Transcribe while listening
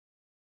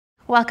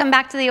Welcome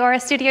back to the Aura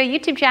Studio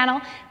YouTube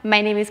channel.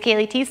 My name is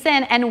Kaylee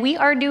Thiessen, and we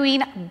are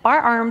doing bar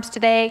arms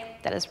today.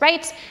 That is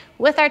right,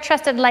 with our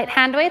trusted light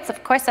hand weights.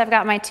 Of course, I've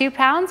got my 2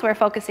 pounds. We're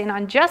focusing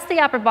on just the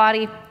upper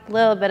body, a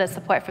little bit of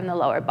support from the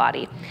lower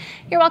body.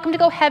 You're welcome to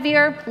go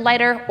heavier,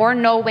 lighter, or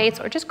no weights,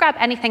 or just grab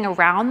anything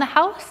around the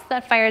house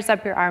that fires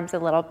up your arms a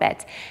little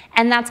bit.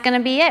 And that's gonna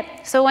be it.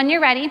 So when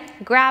you're ready,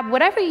 grab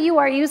whatever you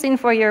are using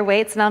for your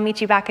weights, and I'll meet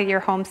you back at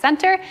your home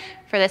center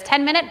for this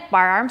 10-minute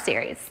bar arm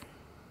series.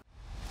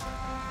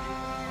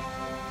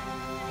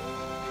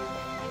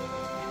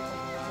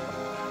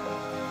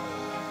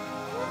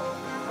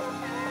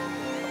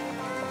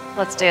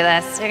 Let's do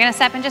this. You're gonna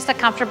step in just a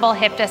comfortable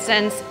hip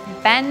distance,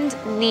 bend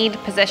knee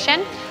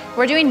position.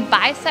 We're doing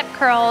bicep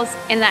curls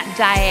in that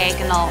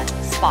diagonal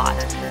spot.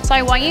 So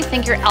I want you to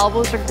think your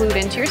elbows are glued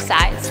into your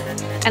sides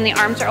and the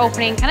arms are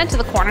opening kind of to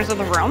the corners of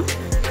the room.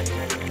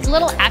 A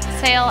little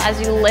exhale as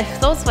you lift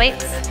those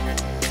weights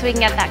so we can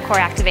get that core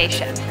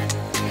activation.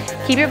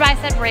 Keep your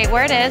bicep right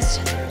where it is,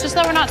 just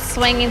so we're not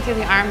swinging through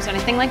the arms or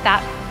anything like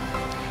that.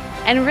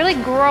 And really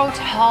grow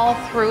tall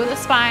through the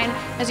spine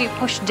as you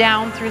push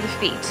down through the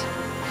feet.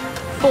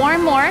 4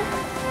 more,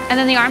 and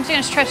then the arms are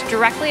gonna stretch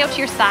directly out to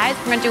your sides.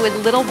 We're gonna do a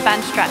little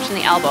bend stretch in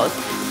the elbows.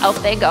 Out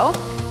they go,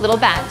 little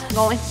bend,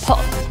 going pull,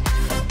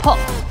 pull.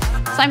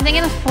 So I'm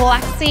thinking of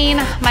flexing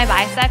my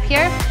bicep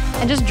here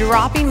and just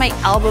dropping my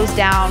elbows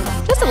down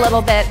just a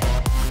little bit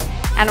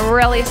and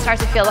really start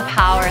to feel the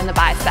power in the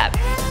bicep.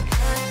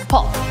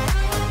 Pull.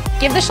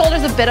 Give the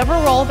shoulders a bit of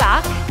a roll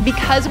back.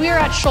 Because we are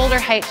at shoulder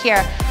height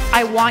here,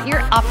 I want your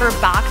upper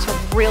back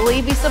to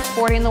really be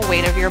supporting the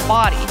weight of your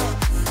body.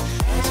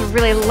 So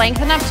really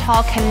lengthen up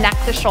tall,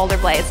 connect the shoulder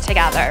blades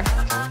together.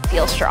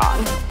 Feel strong.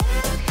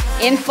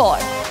 In 4,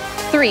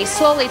 3,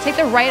 slowly take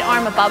the right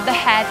arm above the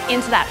head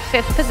into that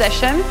 5th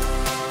position.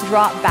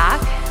 Drop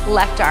back,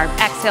 left arm,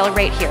 exhale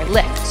right here,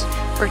 lift.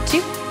 For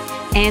 2,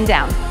 and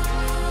down.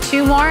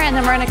 2 more, and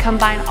then we're gonna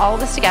combine all of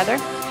this together.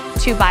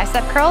 2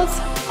 bicep curls,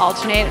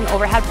 alternate an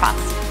overhead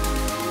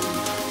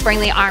press.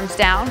 Bring the arms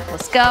down,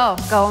 let's go.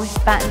 Go,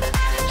 bend,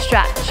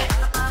 stretch,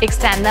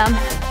 extend them,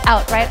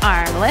 out right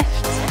arm,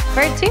 lift.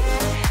 For 2,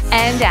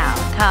 and down,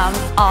 come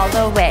all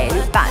the way,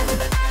 bend,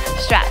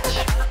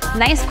 stretch.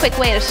 Nice quick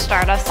way to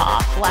start us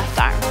off, left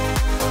arm.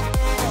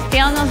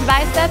 Feeling those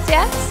biceps,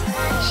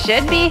 yes?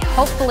 Should be,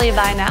 hopefully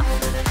by now.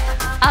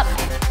 Up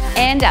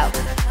and out,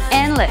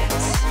 and lift.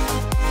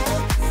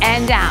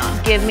 And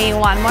down, give me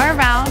 1 more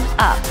round,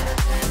 up,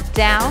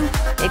 down,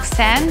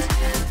 extend,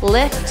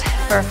 lift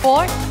for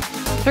 4,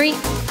 3,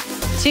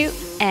 2,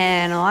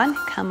 and 1.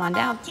 Come on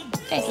down.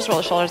 Okay, just roll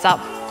the shoulders up.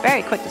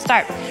 Very quick to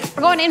start.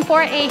 We're going in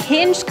for a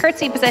hinged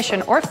curtsy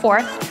position, or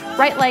 4th.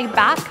 Right leg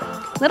back,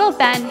 little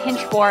bend,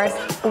 hinge 4.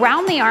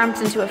 Round the arms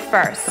into a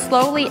 1st.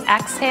 Slowly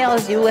exhale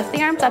as you lift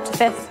the arms up to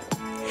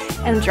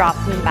 5th and drop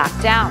them back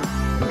down.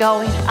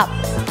 Going up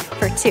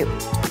for 2.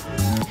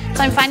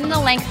 So I'm finding the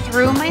length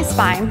through my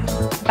spine,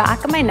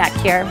 back of my neck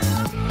here.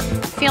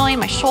 Feeling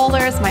my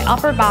shoulders, my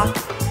upper back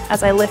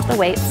as I lift the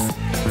weights,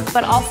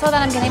 but also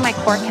that I'm getting my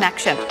core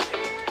connection.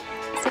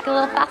 Let's take it a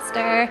little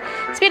faster.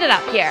 Speed it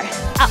up here.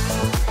 Up,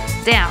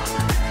 down.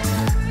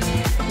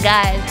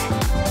 Good.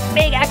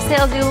 Big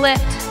exhales, you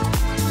lift.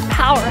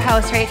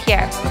 Powerhouse right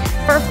here.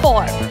 For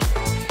 4.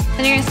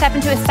 Then you're gonna step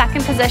into a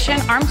 2nd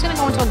position. Arms gonna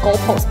go into a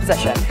goalpost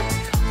position.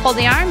 Hold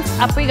the arms,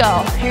 up we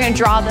go. You're gonna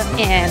draw them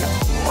in,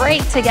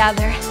 right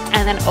together,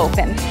 and then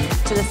open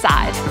to the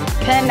side.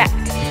 Connect,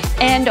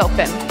 and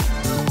open.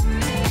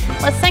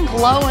 Let's sink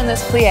low in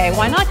this plie.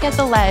 Why not get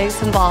the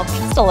legs involved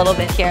just a little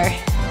bit here?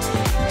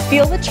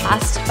 Feel the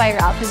chest fire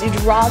up as you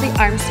draw the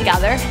arms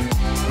together.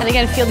 And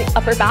again, feel the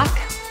upper back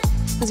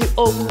as you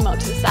open them out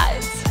to the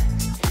sides.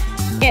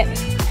 In,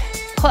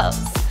 close.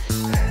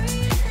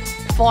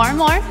 4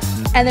 more.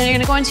 And then you're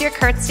gonna go into your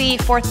curtsy,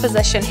 4th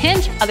position.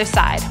 Hinge, other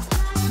side.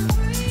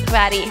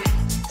 Ready.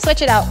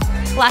 Switch it out.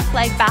 Left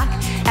leg back,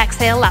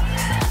 exhale up.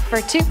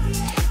 For 2,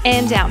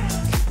 and down.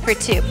 For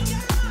 2.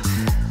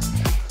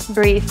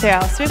 Breathe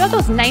through. So we've got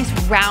those nice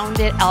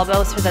rounded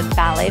elbows for the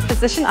ballet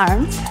position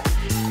arms.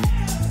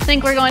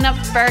 Think we're going up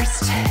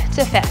 1st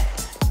to 5th.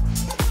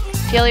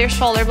 Feel your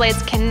shoulder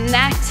blades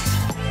connect.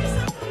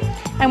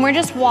 And we're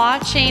just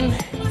watching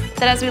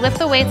that as we lift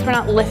the weights, we're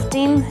not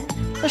lifting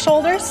the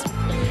shoulders,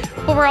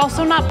 but we're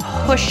also not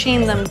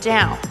pushing them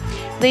down.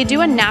 They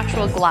do a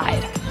natural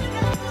glide.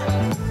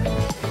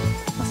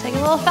 Let's take it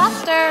a little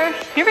faster.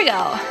 Here we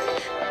go.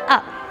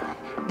 Up,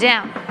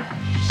 down,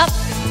 up,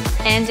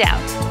 and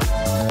down.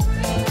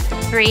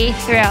 Breathe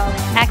through.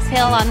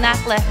 Exhale on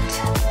that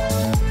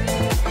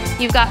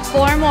lift. You've got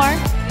 4 more,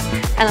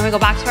 and then we go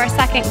back to our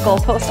 2nd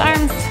goalpost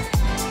arms.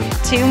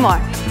 2 more.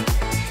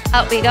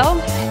 Out we go,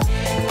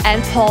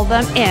 and pull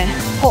them in.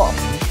 Pull,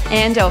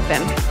 and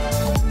open.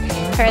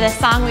 For this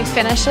song, we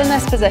finish in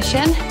this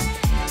position,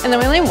 and then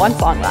we only have 1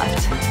 song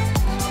left.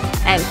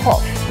 And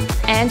pull,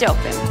 and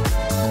open.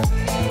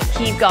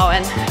 Keep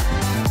going.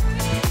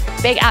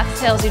 Big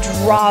exhales, you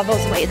draw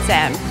those weights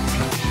in.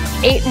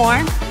 8 more,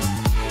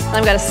 and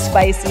I've got a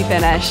spicy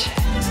finish.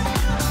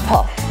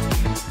 Pull,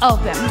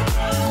 open.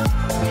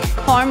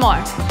 4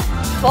 more.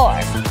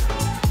 4,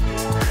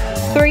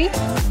 3,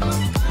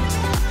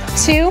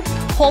 2,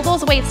 hold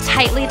those weights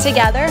tightly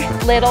together,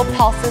 little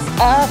pulses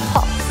of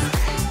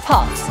pulse,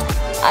 pulse.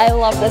 I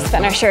love this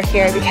finisher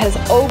here because,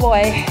 oh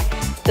boy,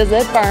 does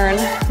it burn,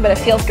 but it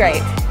feels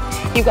great.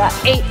 You got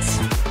 8,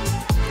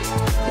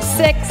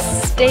 6,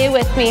 stay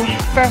with me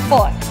for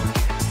 4,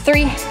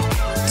 3,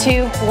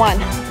 2, 1,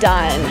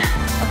 done.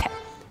 Okay,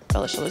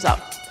 roll the shoulders out.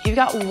 You've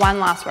got one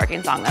last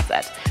working song, that's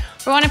it.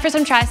 We're going in for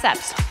some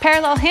triceps.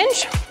 Parallel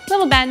hinge,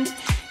 little bend,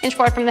 hinge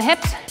forward from the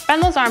hips,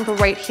 bend those arms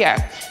right here,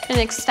 and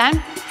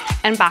extend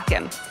and back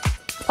in.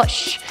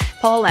 Push,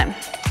 pull in.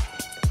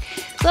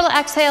 Little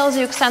exhale as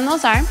you extend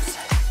those arms.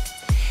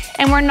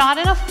 And we're not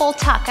in a full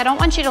tuck. I don't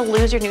want you to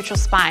lose your neutral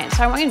spine.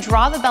 So I want you to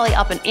draw the belly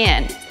up and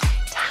in.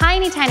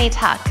 Tiny, tiny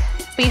tuck,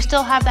 but you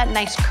still have that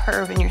nice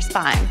curve in your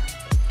spine.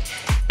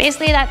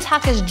 Basically, that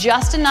tuck is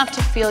just enough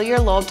to feel your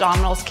low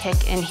abdominals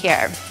kick in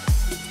here.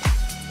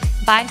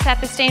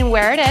 Bicep is staying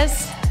where it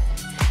is,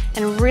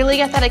 and really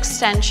get that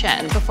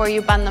extension before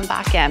you bend them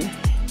back in.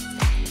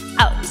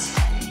 Out,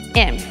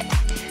 in.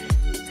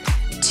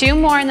 2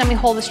 more, and then we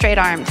hold the straight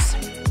arms.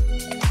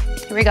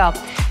 Here we go.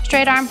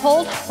 Straight arm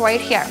hold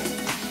right here.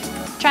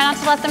 Try not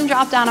to let them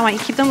drop down. I want you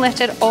to keep them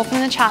lifted,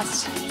 open the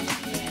chest.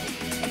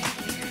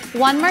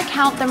 1 more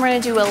count, then we're gonna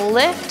do a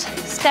lift,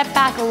 step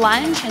back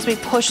lunge as we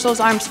push those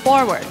arms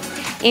forward.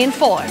 In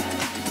 4,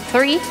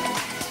 3,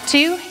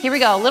 2, here we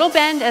go. Little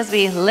bend as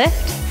we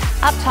lift,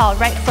 up tall,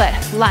 right foot,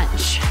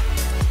 lunge.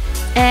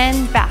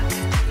 And back.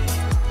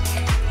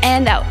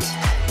 And out.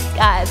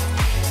 Good.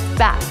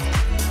 Back.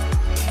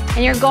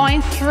 And you're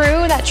going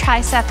through that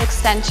tricep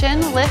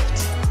extension,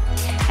 lift,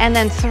 and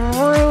then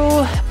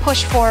through,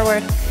 push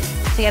forward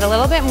to get a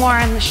little bit more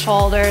on the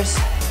shoulders,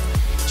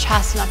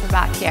 chest and upper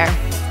back here.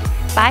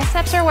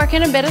 Biceps are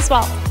working a bit as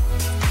well.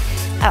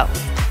 Out.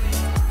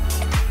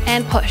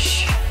 And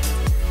push.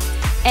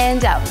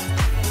 And out.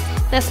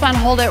 This one,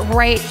 hold it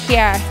right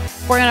here.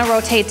 We're gonna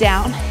rotate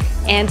down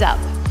and up,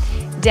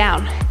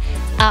 down,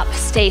 up.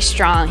 Stay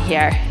strong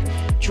here.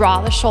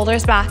 Draw the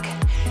shoulders back.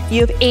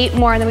 You have 8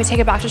 more, and then we take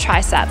it back to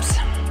triceps.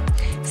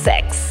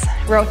 6,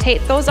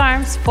 rotate those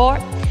arms. 4,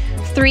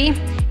 3,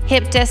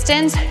 hip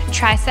distance,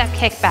 tricep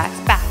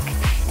kickbacks, back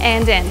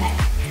and in,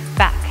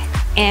 back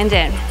and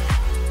in.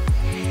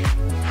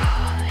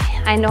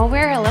 I know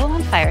we're a little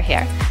on fire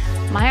here.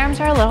 My arms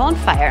are a little on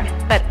fire,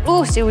 but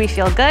ooh, do we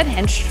feel good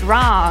and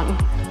strong.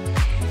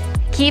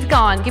 Keep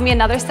going, give me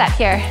another set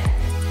here.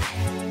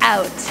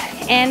 Out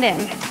and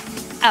in,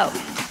 out,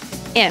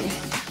 in.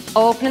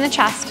 Open the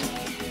chest.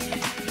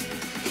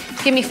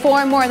 Give me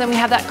 4 more, then we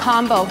have that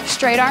combo.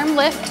 Straight arm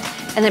lift,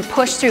 and then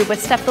push through, but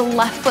step the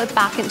left foot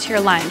back into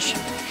your lunge.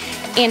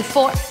 In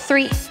 4,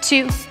 3,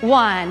 2,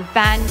 1.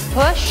 Bend,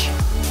 push,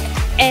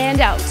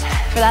 and out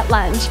for that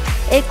lunge.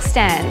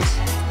 Extend,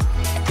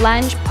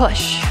 lunge,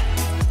 push.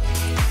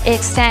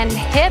 Extend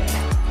hip,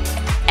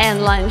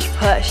 and lunge,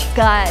 push.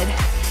 Good.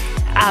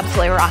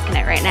 Absolutely rocking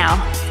it right now.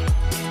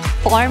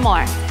 4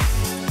 more.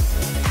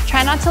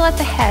 Try not to let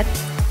the head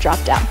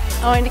drop down.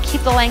 I want you to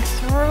keep the length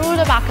through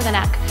the back of the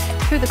neck,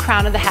 through the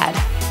crown of the head.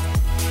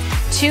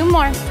 2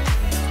 more.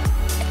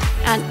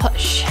 And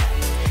push.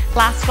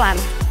 Last one.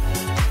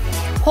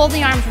 Hold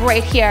the arms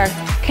right here.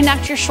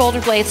 Connect your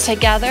shoulder blades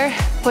together.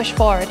 Push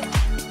forward.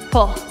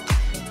 Pull,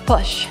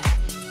 push,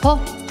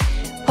 pull,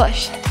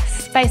 push.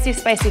 Spicy,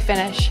 spicy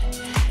finish.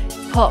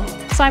 Pull.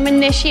 So I'm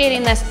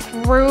initiating this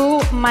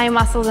through my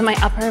muscles in my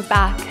upper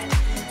back.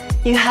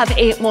 You have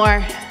 8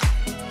 more.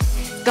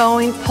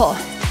 Going, pull.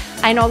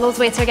 I know those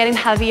weights are getting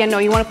heavy. I know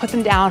you want to put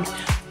them down,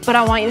 but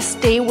I want you to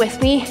stay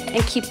with me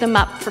and keep them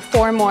up for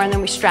 4 more, and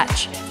then we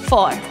stretch.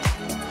 4,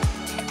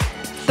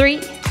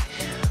 3,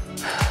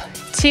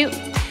 2,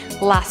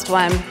 last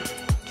one.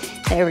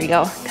 There we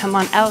go. Come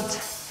on out.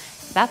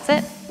 That's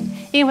it.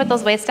 You can put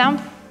those weights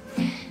down.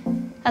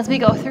 As we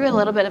go through a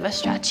little bit of a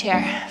stretch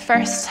here.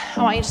 First,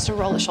 I want you just to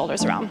roll the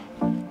shoulders around.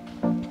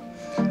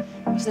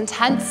 It was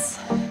intense,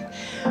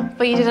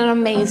 but you did an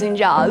amazing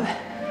job.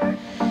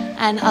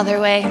 And other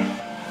way,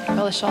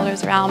 roll the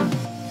shoulders around.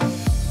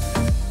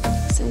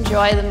 Just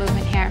enjoy the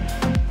movement here.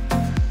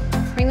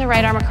 Bring the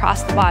right arm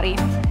across the body.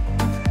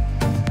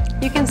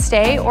 You can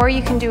stay, or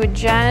you can do a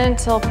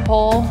gentle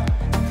pull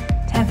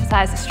to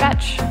emphasize the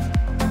stretch.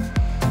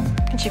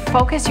 Once you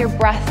focus your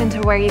breath into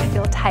where you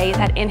feel tight,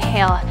 that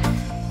inhale,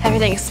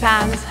 everything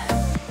expands.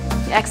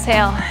 The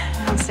exhale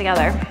comes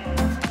together.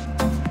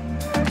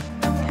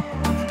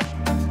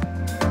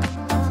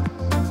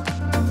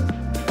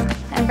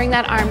 And bring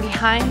that arm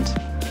behind.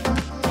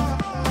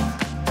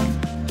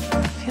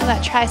 Feel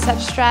that tricep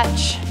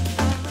stretch.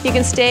 You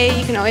can stay,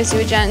 you can always do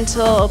a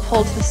gentle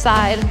pull to the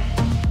side.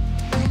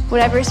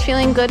 Whatever is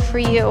feeling good for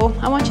you,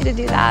 I want you to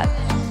do that.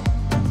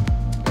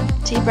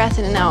 Deep breath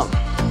in and out.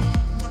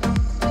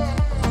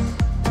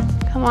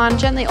 Come on,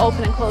 gently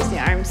open and close the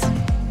arms.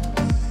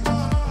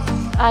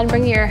 And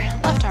bring your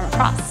left arm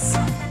across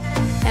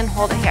and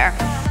hold it here.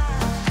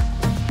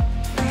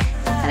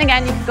 And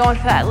again, you can go in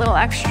for that little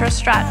extra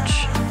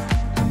stretch.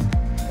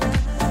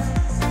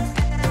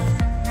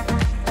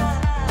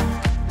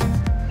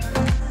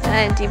 And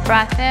And a deep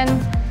breath in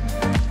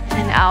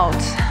and out.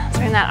 Let's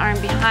bring that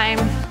arm behind.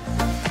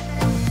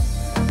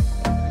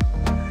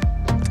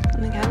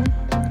 And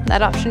again,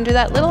 that option, do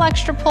that little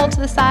extra pull to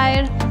the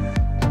side.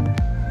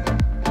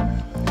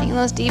 Taking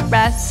those deep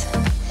breaths.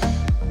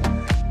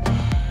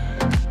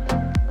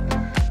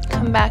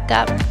 Come back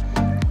up.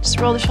 Just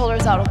roll the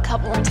shoulders out a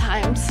couple more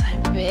times.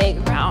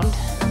 Big round.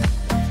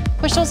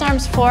 Push those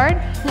arms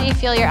forward. And you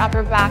feel your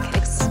upper back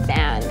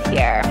expand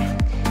here.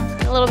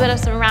 A little bit of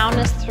some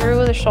roundness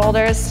through the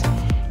shoulders.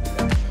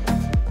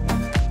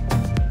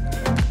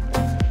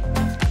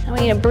 And we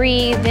need to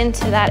breathe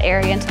into that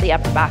area, into the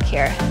upper back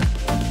here.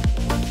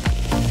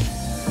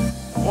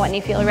 When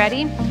you feel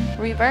ready,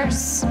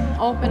 reverse.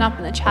 Open up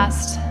in the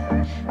chest.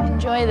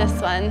 Enjoy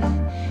this one.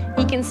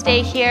 You can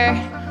stay here,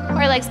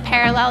 or legs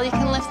parallel. You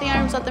can lift the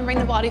arms, let them bring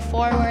the body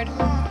forward.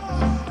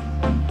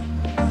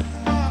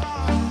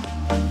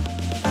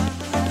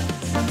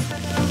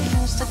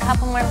 Just a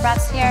couple more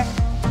breaths here.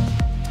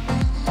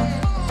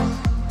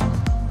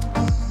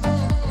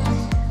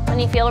 When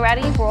you feel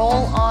ready,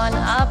 roll on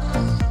up.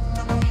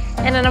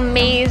 And an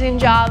amazing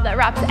job. That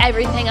wraps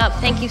everything up.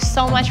 Thank you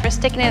so much for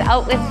sticking it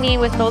out with me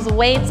with those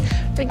weights.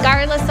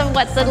 Regardless of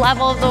what the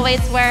level of the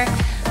weights were,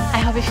 I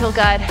hope you feel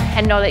good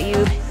and know that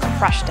you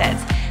crushed it.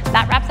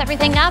 That wraps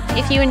everything up.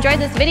 If you enjoyed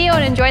this video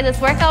and enjoyed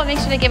this workout, make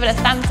sure to give it a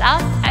thumbs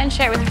up and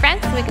share it with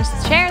friends so we can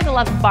share the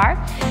love of barre.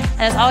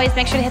 And as always,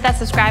 make sure to hit that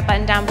subscribe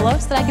button down below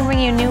so that I can bring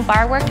you a new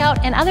barre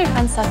workout and other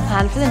fun stuff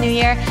planned for the new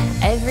year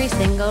every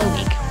single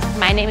week.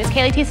 My name is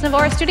Kaylee Thiessen of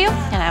Aura Studio,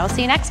 and I will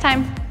see you next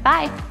time.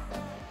 Bye.